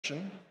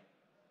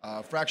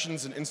Fraction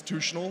is an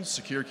institutional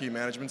secure key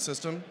management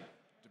system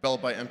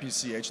developed by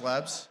MPCH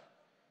Labs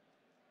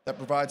that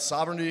provides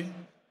sovereignty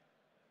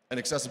and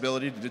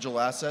accessibility to digital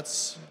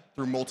assets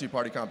through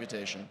multi-party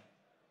computation.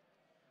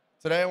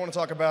 Today I want to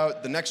talk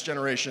about the next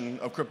generation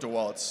of crypto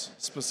wallets,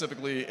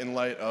 specifically in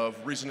light of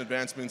recent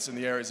advancements in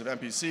the areas of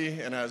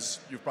MPC and, as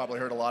you've probably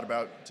heard a lot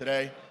about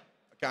today,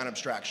 account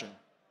abstraction.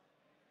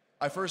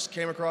 I first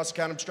came across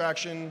account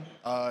abstraction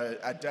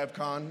at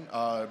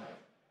DevCon,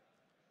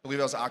 I believe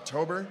that was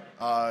October,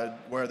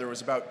 where there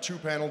was about 2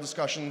 panel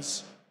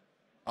discussions,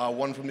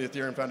 one from the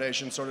Ethereum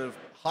Foundation sort of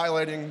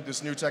highlighting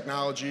this new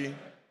technology,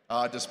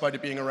 despite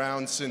it being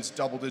around since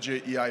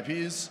double-digit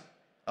EIPs.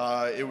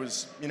 It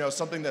was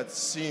something that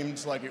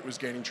seemed like it was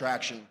gaining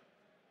traction.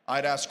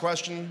 I'd asked a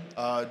question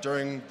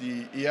during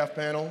the EF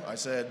panel. I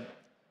said,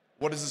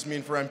 what does this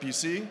mean for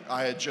MPC?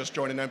 I had just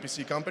joined an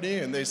MPC company,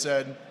 and they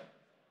said,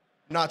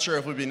 not sure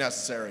if it would be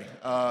necessary.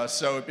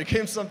 So it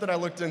became something I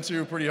looked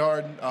into pretty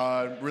hard,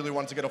 really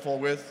wanted to get a full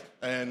width,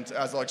 and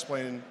as I'll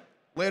explain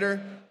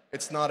later,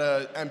 it's not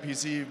a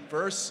MPC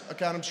versus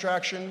account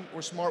abstraction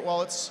or smart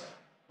wallets,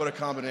 but a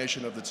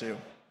combination of the two.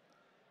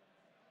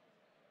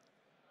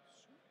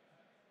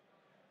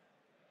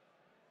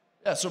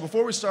 Yeah, so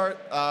before we start,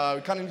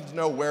 we kind of need to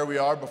know where we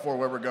are before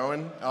where we're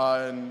going,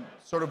 and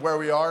sort of where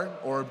we are,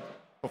 or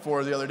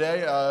before the other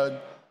day,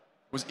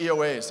 was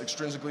EOAs,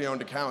 extrinsically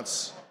owned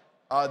accounts.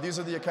 These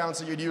are the accounts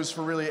that you'd use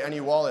for really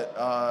any wallet,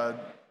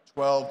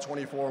 12,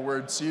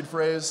 24-word seed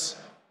phrase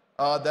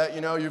that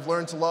you've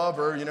learned to love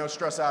or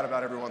stress out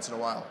about every once in a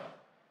while.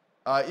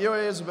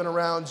 EOAs have been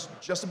around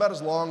just about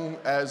as long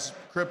as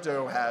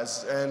crypto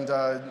has, and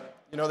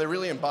they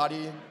really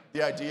embody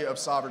the idea of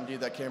sovereignty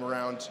that came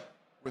around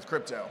with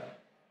crypto.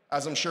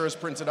 As I'm sure is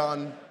printed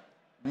on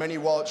many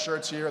wallet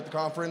shirts here at the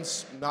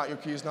conference, not your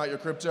keys, not your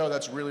crypto,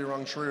 that's really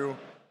rung true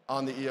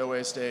on the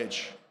EOA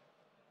stage.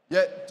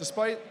 Yet,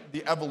 despite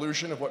the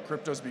evolution of what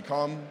crypto's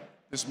become,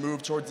 this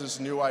move towards this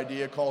new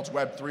idea called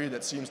Web3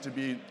 that seems to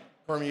be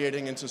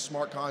permeating into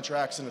smart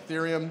contracts and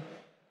Ethereum,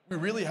 we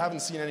really haven't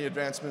seen any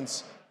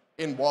advancements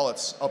in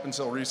wallets up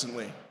until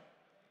recently,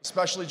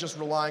 especially just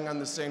relying on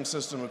the same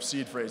system of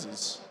seed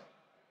phrases.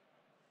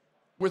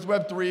 With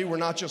Web3, we're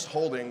not just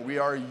holding, we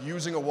are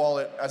using a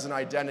wallet as an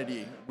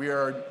identity. We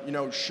are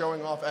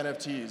showing off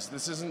NFTs.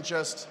 This isn't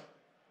just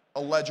a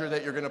ledger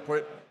that you're going to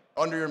put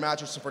under your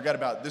mattress to forget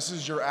about. This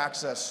is your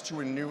access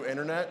to a new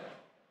internet,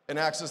 an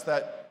access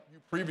that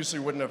you previously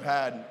wouldn't have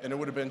had, and it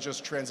would have been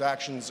just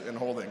transactions and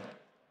holding.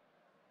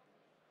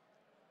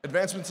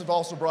 Advancements have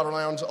also brought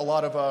around a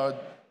lot of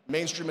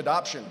mainstream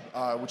adoption,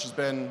 which has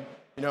been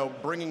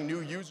bringing new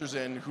users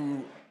in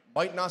who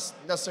might not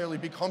necessarily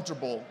be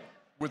comfortable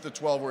with the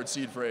 12-word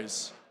seed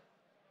phrase.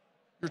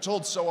 You're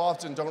told so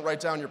often, don't write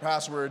down your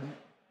password,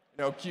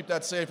 keep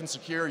that safe and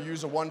secure,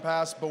 use a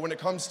 1Pass, but when it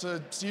comes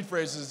to seed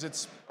phrases,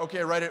 it's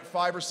okay, write it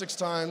 5 or 6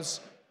 times,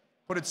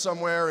 put it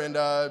somewhere, and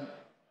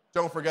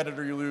don't forget it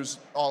or you lose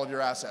all of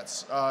your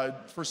assets.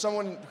 For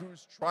someone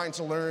who's trying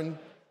to learn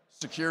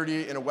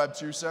security in a Web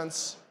 2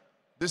 sense,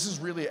 this is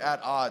really at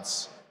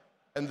odds.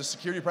 And the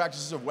security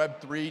practices of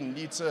Web 3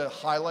 need to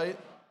highlight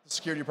the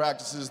security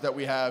practices that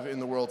we have in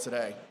the world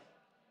today.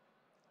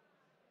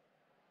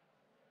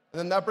 And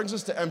then that brings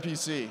us to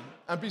MPC.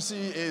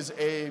 MPC is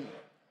a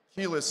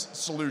keyless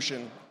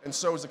solution, and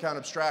so is account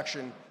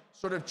abstraction,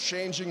 sort of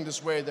changing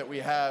this way that we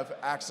have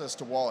access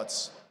to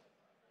wallets.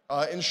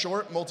 In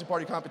short,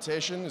 multi-party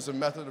computation is a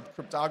method of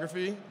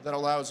cryptography that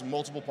allows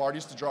multiple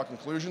parties to draw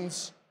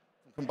conclusions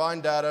from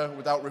combined data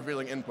without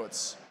revealing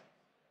inputs.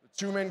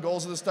 The 2 main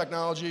goals of this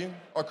technology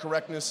are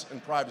correctness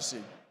and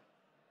privacy.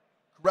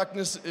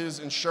 Correctness is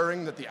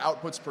ensuring that the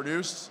outputs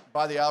produced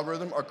by the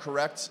algorithm are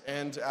correct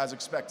and as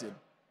expected.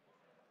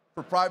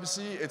 For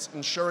privacy, it's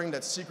ensuring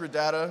that secret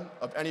data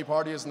of any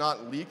party is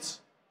not leaked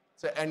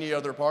to any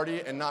other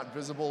party and not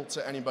visible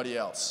to anybody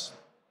else.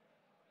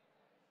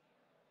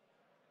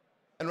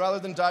 And rather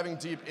than diving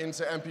deep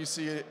into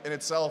MPC in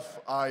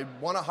itself, I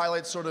want to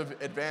highlight sort of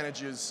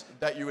advantages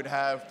that you would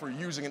have for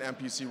using an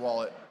MPC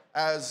wallet.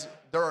 As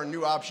there are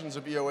new options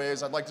of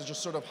EOAs, I'd like to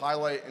just sort of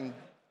highlight and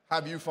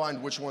have you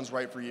find which one's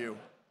right for you.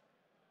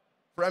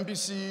 For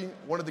MPC,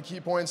 one of the key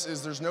points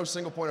is there's no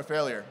single point of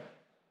failure.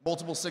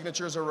 Multiple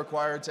signatures are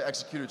required to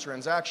execute a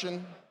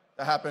transaction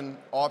that happen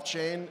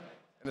off-chain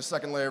in a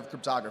second layer of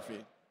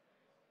cryptography.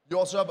 You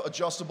also have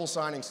adjustable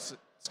signing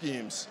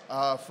schemes.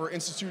 For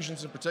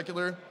institutions in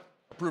particular,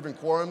 approving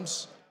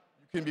quorums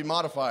can be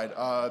modified.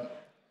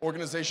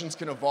 Organizations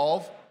can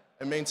evolve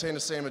and maintain the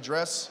same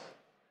address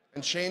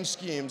and change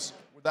schemes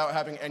without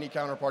having any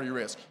counterparty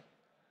risk.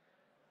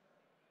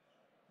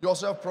 You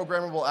also have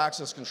programmable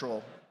access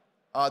control.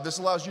 This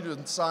allows you to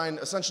assign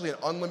essentially an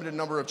unlimited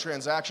number of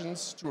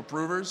transactions to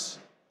approvers,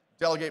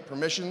 delegate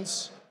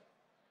permissions,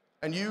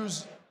 and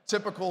use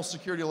typical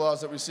security laws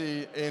that we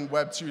see in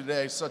Web 2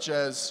 today, such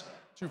as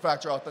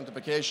 2-factor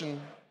authentication,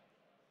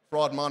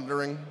 fraud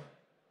monitoring,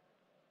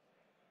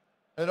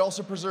 and it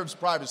also preserves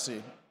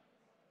privacy.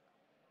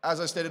 As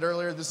I stated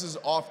earlier, this is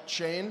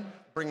off-chain,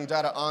 bringing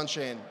data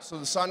on-chain. So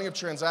the signing of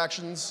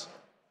transactions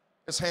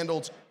is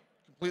handled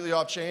completely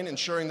off-chain,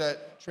 ensuring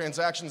that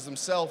transactions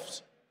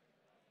themselves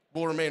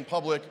will remain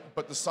public,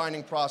 but the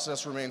signing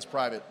process remains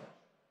private.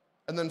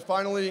 And then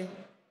finally,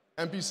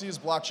 MPC is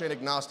blockchain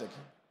agnostic.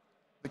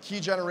 The key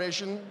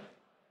generation,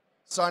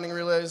 signing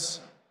relays,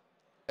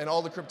 and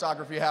all the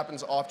cryptography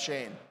happens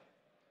off-chain.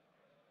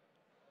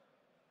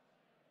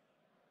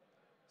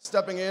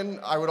 Stepping in,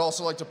 I would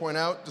also like to point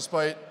out,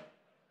 despite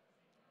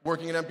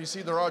working at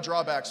MPC, there are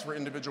drawbacks for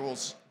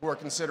individuals who are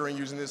considering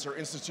using this or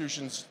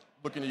institutions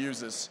looking to use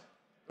this.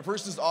 The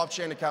first is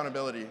off-chain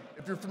accountability.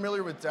 If you're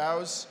familiar with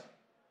DAOs,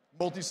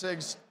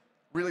 multi-sigs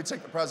really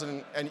take the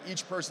precedent, and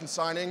each person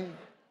signing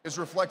is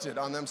reflected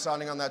on them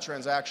signing on that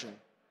transaction.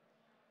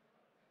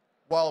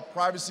 While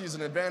privacy is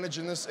an advantage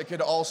in this, it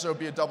could also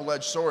be a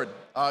double-edged sword.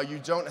 You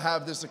don't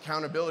have this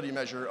accountability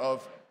measure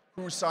of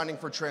who's signing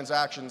for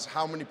transactions,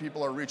 how many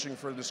people are reaching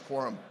for this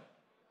quorum.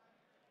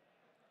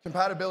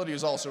 Compatibility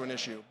is also an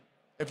issue.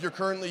 If you're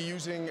currently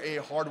using a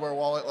hardware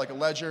wallet like a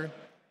Ledger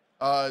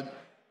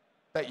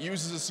that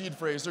uses a seed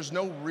phrase, there's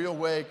no real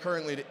way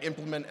currently to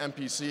implement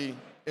MPC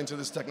into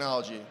this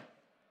technology.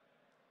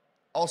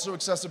 Also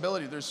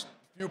accessibility, there's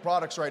few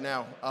products right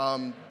now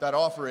that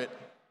offer it,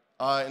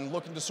 and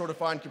looking to sort of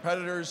find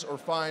competitors or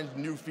find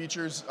new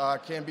features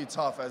can be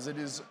tough, as it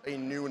is a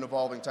new and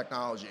evolving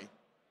technology.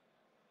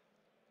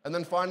 And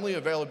then finally,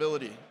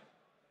 availability.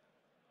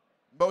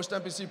 Most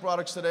MPC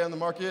products today on the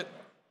market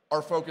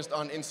are focused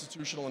on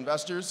institutional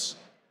investors,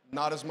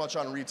 not as much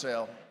on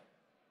retail.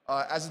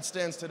 As it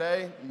stands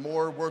today,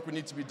 more work would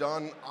need to be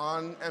done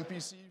on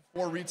MPC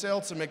for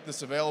retail to make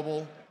this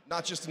available,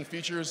 not just in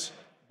features,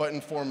 but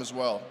in form as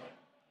well.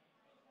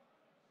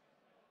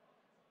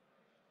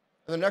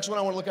 And the next one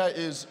I want to look at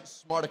is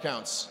smart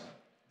accounts.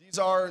 These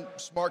are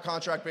smart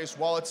contract-based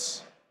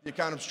wallets, the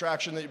account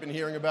abstraction that you've been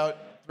hearing about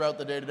throughout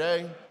the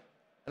day-to-day,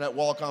 and at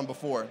Wallacom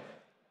before.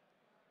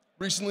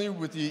 Recently,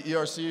 with the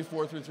ERC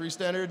 433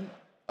 standard,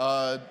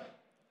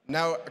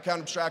 now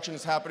account abstraction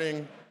is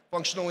happening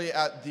functionally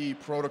at the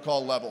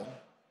protocol level.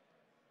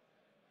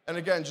 And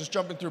again, just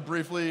jumping through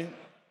briefly,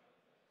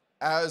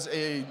 as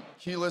a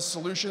keyless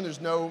solution,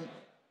 there's no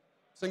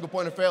single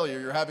point of failure.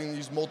 You're having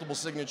these multiple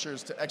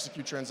signatures to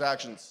execute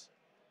transactions.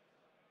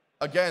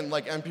 Again,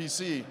 like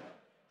MPC,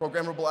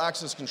 programmable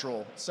access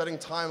control, setting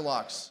time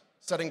locks,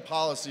 setting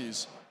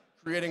policies,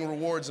 creating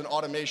rewards and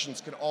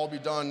automations can all be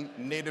done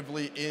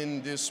natively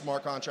in this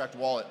smart contract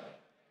wallet.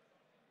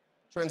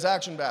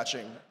 Transaction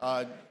batching,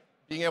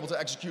 being able to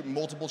execute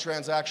multiple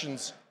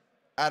transactions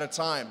at a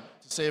time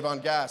to save on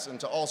gas and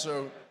to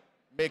also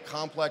make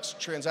complex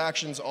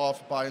transactions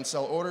off buy and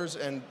sell orders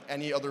and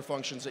any other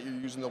functions that you're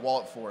using the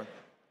wallet for.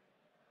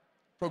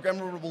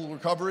 Programmable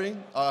recovery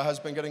has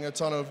been getting a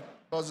ton of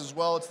buzz as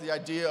well. It's the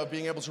idea of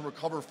being able to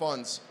recover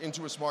funds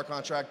into a smart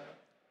contract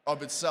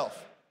of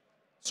itself.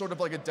 Sort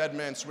of like a dead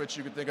man switch,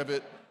 you could think of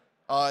it.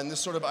 And this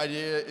sort of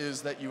idea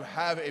is that you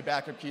have a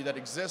backup key that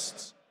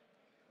exists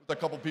with a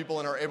couple people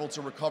and are able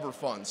to recover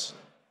funds.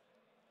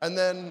 And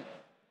then,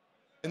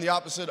 in the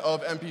opposite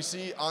of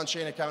MPC,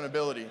 on-chain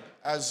accountability.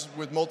 As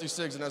with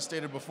multi-sigs and as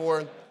stated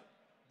before,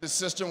 this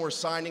system where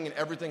signing and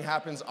everything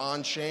happens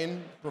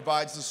on-chain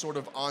provides this sort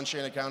of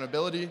on-chain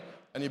accountability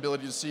and the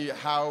ability to see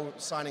how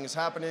signing is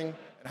happening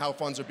and how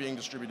funds are being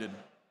distributed.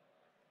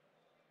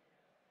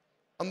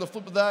 On the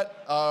flip of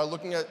that,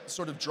 looking at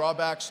sort of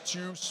drawbacks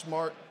to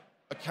smart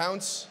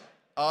accounts,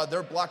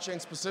 they're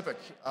blockchain specific.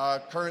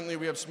 Currently,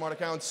 we have smart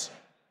accounts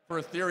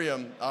for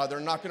Ethereum. They're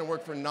not going to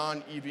work for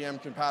non-EVM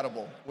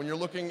compatible. When you're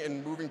looking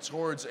and moving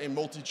towards a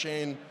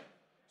multi-chain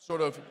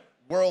sort of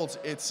world,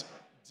 it's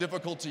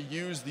difficult to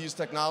use these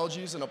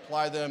technologies and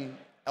apply them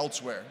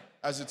elsewhere,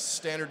 as it's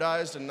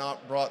standardized and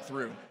not brought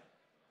through.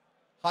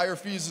 Higher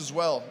fees as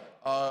well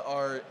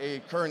are a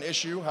current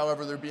issue.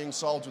 However, they're being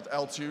solved with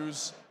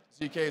L2s,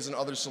 ZKs, and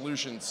other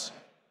solutions.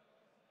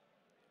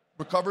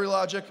 Recovery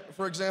logic,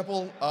 for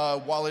example,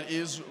 while it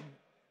is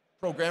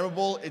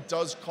programmable, it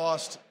does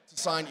cost to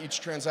sign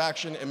each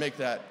transaction and make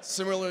that.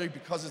 Similarly,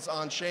 because it's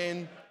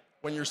on-chain,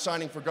 when you're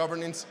signing for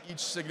governance, each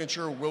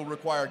signature will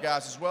require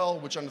gas as well,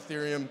 which on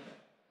Ethereum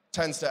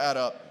tends to add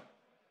up.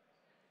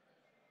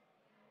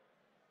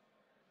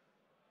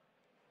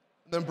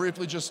 And then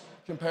briefly just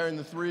comparing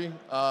the three,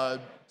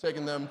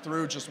 taking them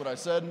through just what I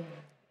said.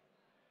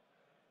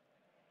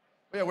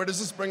 But yeah, where does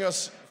this bring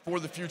us for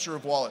the future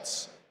of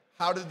wallets?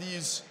 How do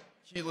these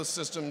keyless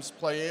systems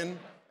play in,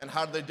 and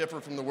how do they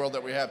differ from the world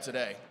that we have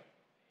today?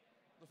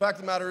 The fact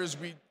of the matter is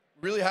we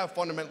really have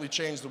fundamentally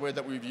changed the way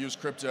that we've used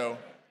crypto,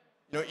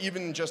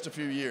 even in just a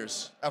few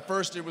years. At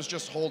first, it was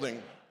just holding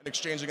and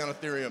exchanging on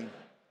Ethereum.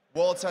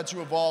 Wallets had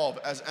to evolve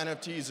as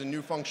NFTs and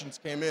new functions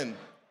came in,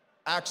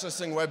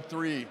 accessing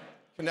Web3,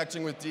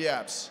 connecting with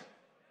dApps.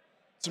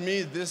 To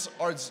me, this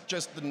is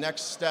just the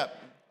next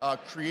step,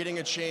 creating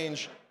a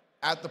change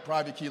at the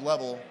private key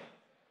level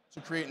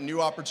to create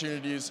new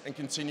opportunities and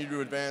continue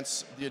to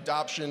advance the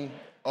adoption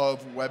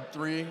of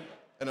Web3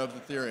 and of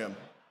Ethereum.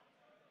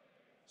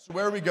 So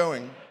where are we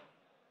going?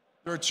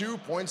 There are 2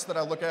 points that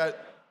I look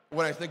at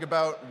when I think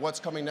about what's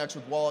coming next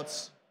with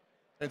wallets.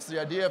 It's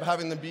the idea of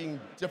having them being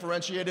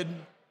differentiated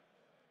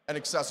and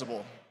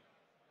accessible.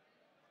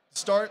 To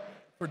start,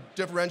 for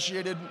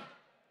differentiated,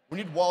 we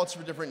need wallets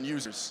for different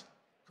users.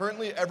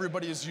 Currently,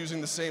 everybody is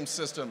using the same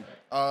system,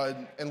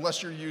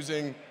 unless you're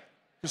using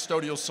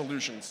custodial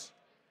solutions.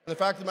 And the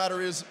fact of the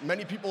matter is,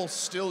 many people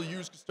still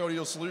use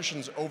custodial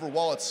solutions over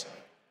wallets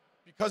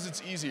because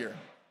it's easier.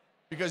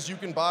 Because you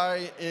can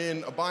buy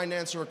in a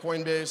Binance or a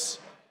Coinbase,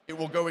 it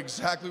will go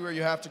exactly where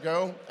you have to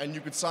go, and you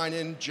could sign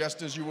in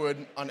just as you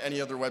would on any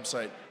other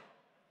website.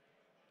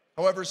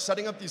 However,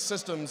 setting up these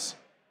systems,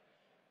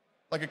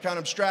 like account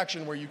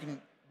abstraction, where you can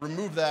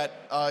remove that,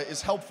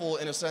 is helpful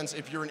in a sense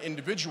if you're an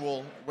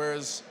individual,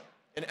 whereas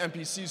an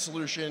MPC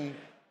solution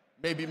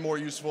may be more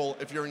useful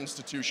if you're an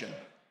institution.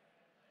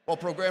 While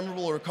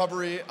programmable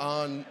recovery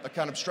on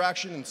account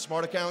abstraction and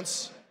smart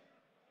accounts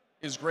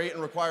is great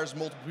and requires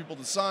multiple people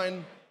to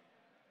sign,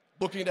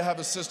 looking to have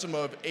a system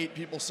of 8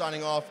 people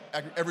signing off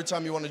every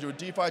time you want to do a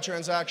DeFi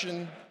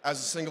transaction as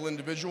a single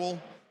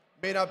individual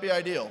may not be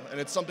ideal. And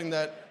it's something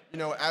that,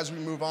 as we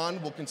move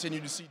on, we'll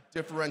continue to see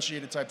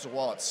differentiated types of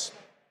wallets.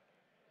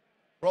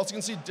 We're also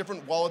going to see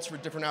different wallets for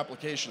different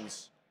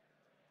applications.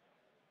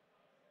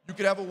 You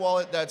could have a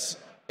wallet that's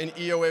an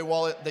EOA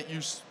wallet that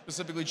you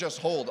specifically just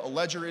hold. A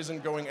ledger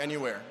isn't going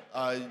anywhere.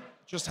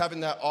 Just having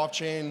that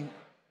off-chain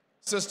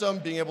system,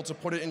 being able to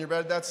put it in your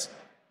bed, that's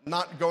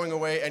not going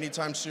away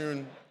anytime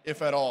soon,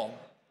 if at all.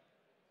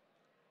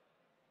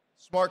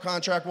 Smart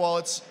contract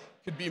wallets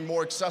could be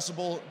more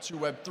accessible to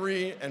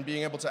Web3 and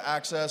being able to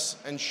access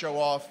and show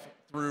off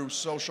through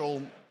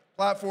social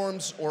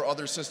platforms or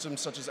other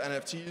systems such as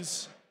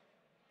NFTs.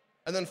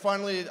 And then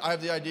finally, I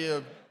have the idea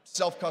of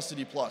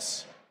self-custody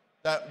plus.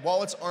 That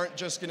wallets aren't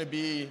just going to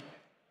be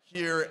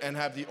here and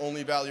have the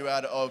only value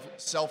add of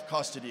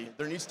self-custody.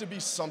 There needs to be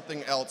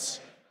something else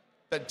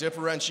that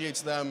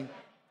differentiates them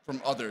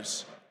from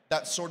others.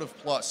 That sort of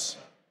plus.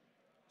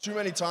 Too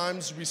many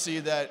times we see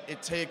that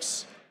it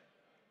takes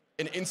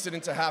an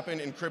incident to happen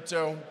in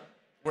crypto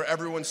where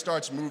everyone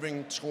starts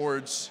moving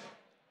towards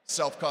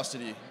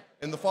self-custody.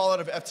 In the fallout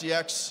of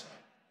FTX,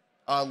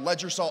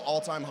 Ledger saw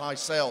all-time high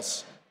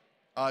sales.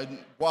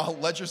 While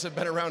ledgers have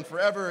been around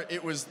forever,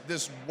 it was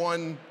this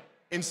one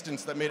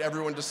instance that made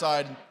everyone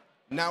decide,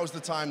 now is the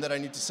time that I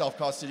need to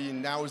self-custody,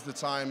 and now is the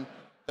time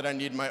that I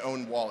need my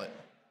own wallet.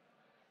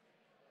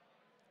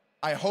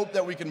 I hope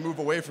that we can move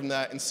away from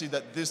that and see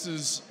that this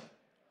is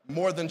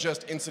more than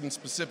just incident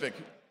specific,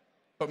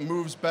 but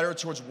moves better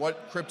towards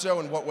what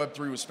crypto and what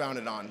Web3 was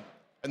founded on.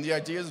 And the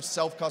idea of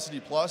self-custody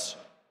plus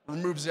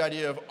removes the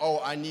idea of,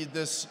 oh, I need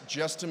this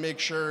just to make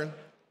sure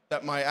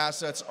that my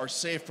assets are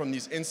safe from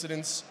these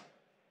incidents,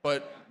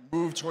 but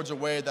move towards a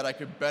way that I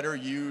could better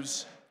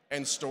use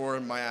and store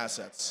my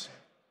assets.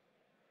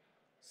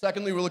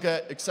 Secondly, we look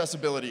at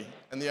accessibility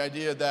and the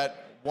idea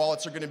that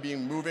wallets are going to be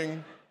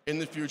moving in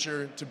the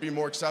future to be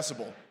more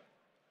accessible.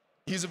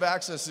 Ease of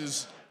access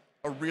is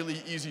a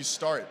really easy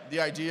start.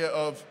 The idea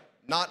of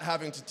not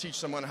having to teach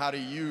someone how to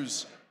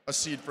use a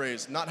seed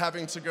phrase, not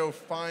having to go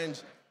find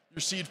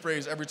your seed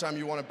phrase every time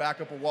you want to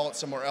back up a wallet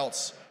somewhere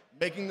else,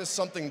 making this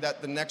something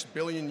that the next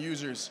billion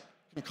users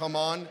can come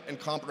on and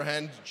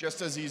comprehend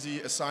just as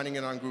easy as signing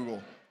in on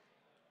Google.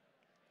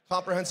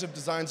 Comprehensive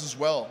designs as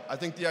well. I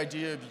think the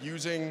idea of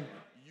using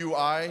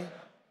UI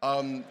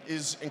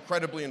is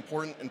incredibly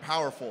important and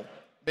powerful.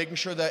 Making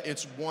sure that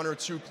it's 1 or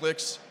 2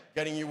 clicks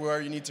getting you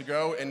where you need to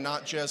go and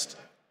not just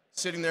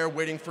sitting there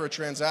waiting for a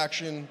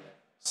transaction,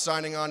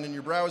 signing on in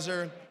your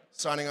browser,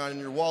 signing on in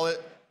your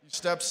wallet. These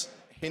steps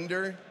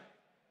hinder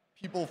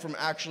people from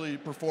actually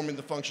performing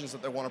the functions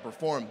that they want to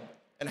perform.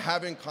 And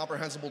having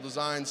comprehensible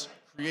designs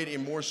create a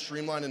more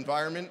streamlined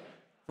environment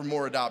for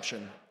more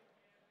adoption.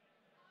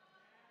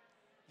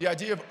 The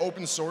idea of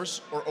open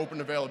source or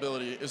open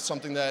availability is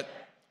something that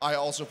I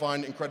also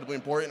find incredibly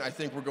important. I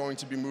think we're going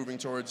to be moving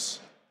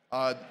towards,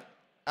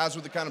 as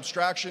with account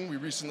abstraction, we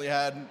recently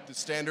had the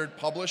standard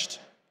published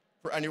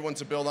for anyone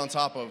to build on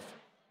top of.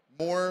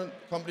 More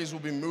companies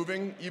will be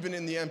moving, even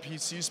in the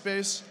MPC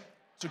space,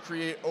 to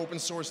create open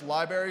source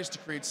libraries, to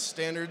create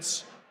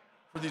standards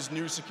for these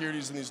new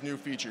securities and these new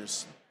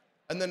features.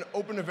 And then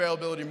open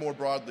availability more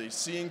broadly,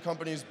 seeing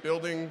companies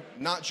building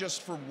not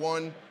just for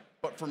one,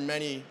 but for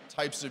many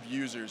types of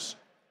users,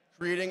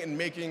 creating and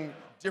making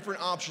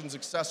different options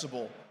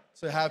accessible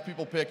to have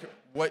people pick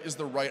what is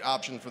the right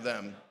option for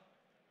them.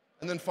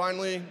 And then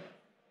finally,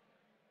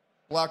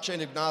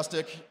 blockchain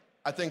agnostic.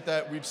 I think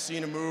that we've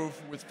seen a move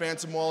with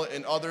Phantom Wallet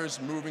and others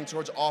moving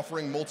towards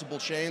offering multiple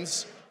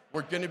chains.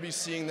 We're going to be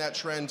seeing that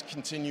trend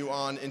continue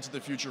on into the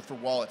future for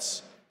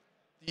wallets.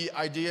 The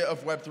idea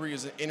of Web3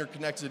 is an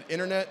interconnected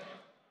internet,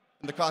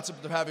 and the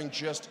concept of having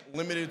just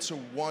limited to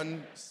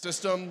one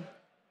system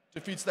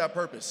defeats that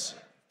purpose.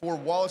 For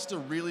wallets to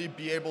really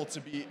be able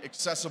to be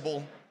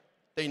accessible,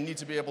 they need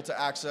to be able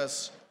to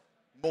access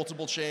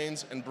multiple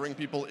chains and bring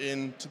people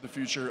into the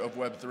future of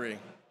Web3.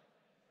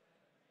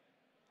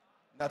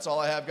 That's all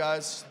I have,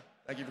 guys.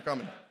 Thank you for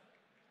coming.